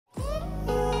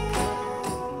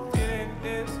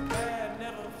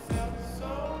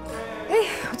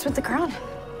What's with the crown?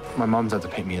 My mom's had to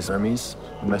paint me as Hermes,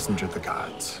 the messenger of the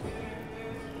gods.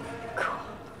 Cool.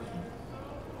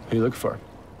 Who are you looking for?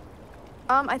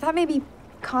 I thought maybe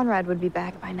Conrad would be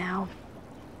back by now.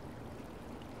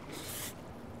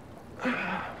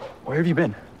 Where have you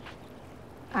been?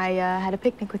 I had a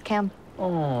picnic with Cam.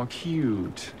 Oh,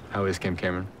 cute. How is Cam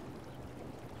Cameron?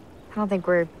 I don't think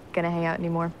we're gonna hang out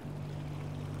anymore.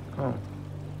 Oh.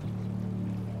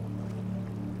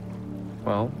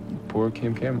 Well, poor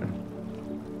Cam Cameron.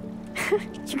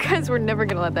 You guys were never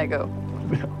gonna let that go.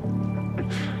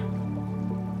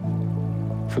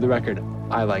 For the record,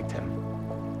 I liked him.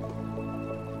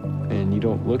 And you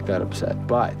don't look that upset,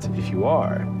 but if you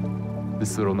are,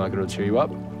 this little nugget will cheer you up.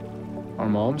 Our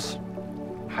mom's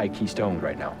high-key stoned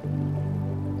right now.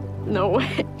 No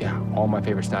way. Yeah, all my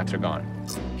favorite snacks are gone.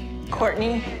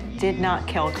 Courtney did not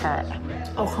kill Kurt.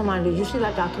 Oh, come on, did you see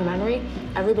that documentary?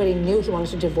 Everybody knew he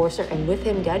wanted to divorce her, and with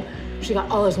him dead, she got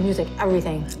all his music,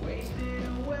 everything.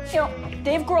 You know,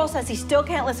 Dave Grohl says he still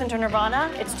can't listen to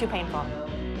Nirvana. It's too painful.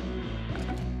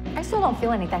 I still don't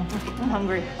feel anything. I'm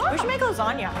hungry. We should make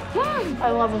lasagna.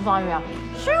 I love lasagna.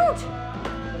 Shoot!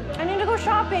 I need to go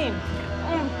shopping.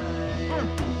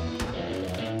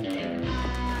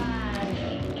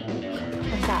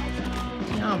 What's that?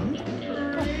 Yum.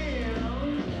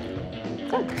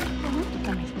 Good.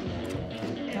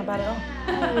 Not bad at all.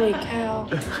 Holy cow.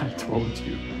 I told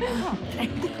you.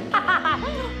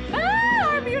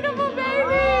 Our beautiful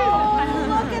babies! Oh,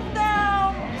 look at them!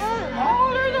 Oh,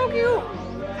 they're so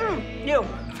cute. You,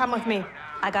 come with me.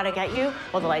 I gotta get you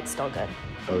while the light's still good.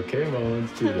 Okay, Mom,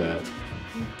 let's do that.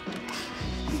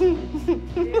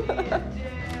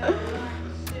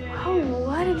 Oh,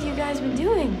 what have you guys been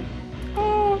doing?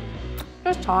 Oh,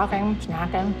 just talking,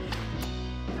 snacking.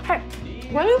 Hey,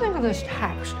 what do you think of this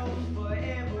text?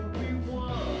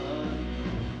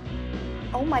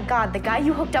 Oh my God, the guy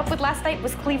you hooked up with last night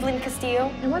was Cleveland Castillo?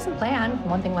 It wasn't planned.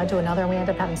 One thing led to another, and we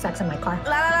ended up having sex in my car.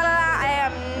 La la la la la, I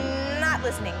am not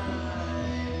listening.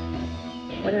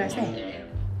 What did I say?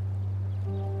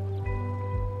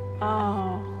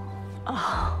 Oh,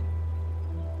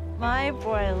 my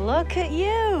boy, look at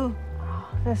you. Oh,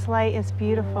 this light is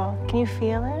beautiful. Can you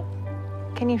feel it?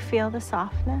 Can you feel the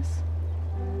softness?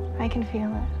 I can feel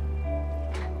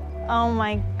it. Oh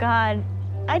my God,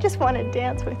 I just want to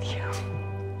dance with you.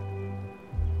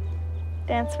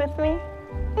 Dance with me?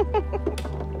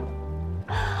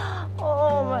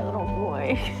 Oh, my little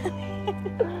boy.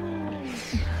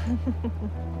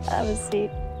 Have a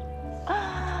seat.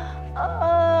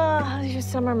 Oh, how's your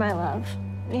summer, my love?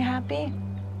 You happy?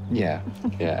 Yeah,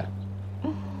 yeah.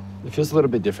 It feels a little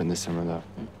bit different this summer,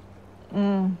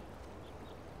 though.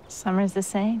 Summer's the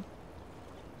same.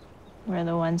 We're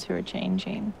the ones who are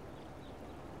changing.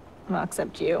 Well,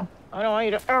 except you. I don't want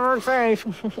you to ever say.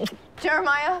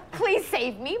 Jeremiah, please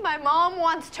save me. My mom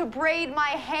wants to braid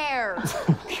my hair.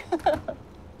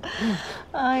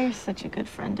 Oh, you're such a good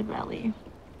friend to Belly.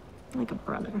 Like a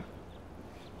brother.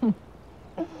 All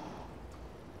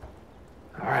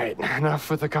right, enough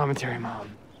with the commentary,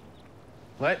 Mom.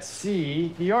 Let's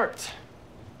see the art.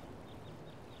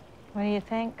 What do you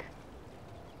think?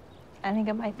 I think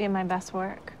it might be my best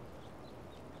work.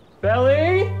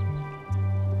 Belly?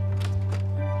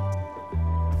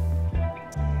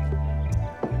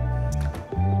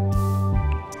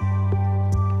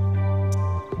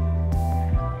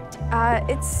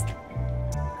 It's,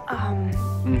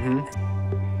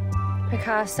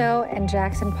 Picasso and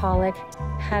Jackson Pollock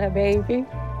had a baby.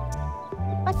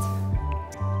 What?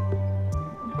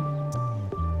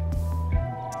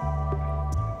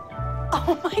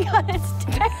 Oh my God, it's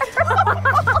terrible.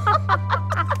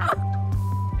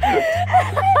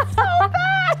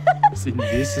 See,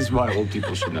 this is why old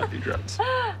people should not do drugs.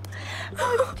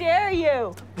 How dare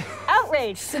you?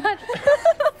 Outrage. Such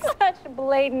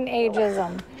blatant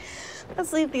ageism.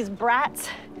 Let's leave these brats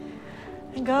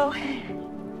and go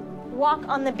walk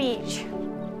on the beach.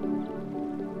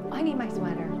 I need my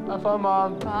sweater. Have fun,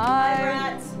 Mom. Bye,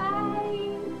 brats.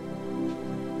 Bye.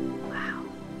 wow.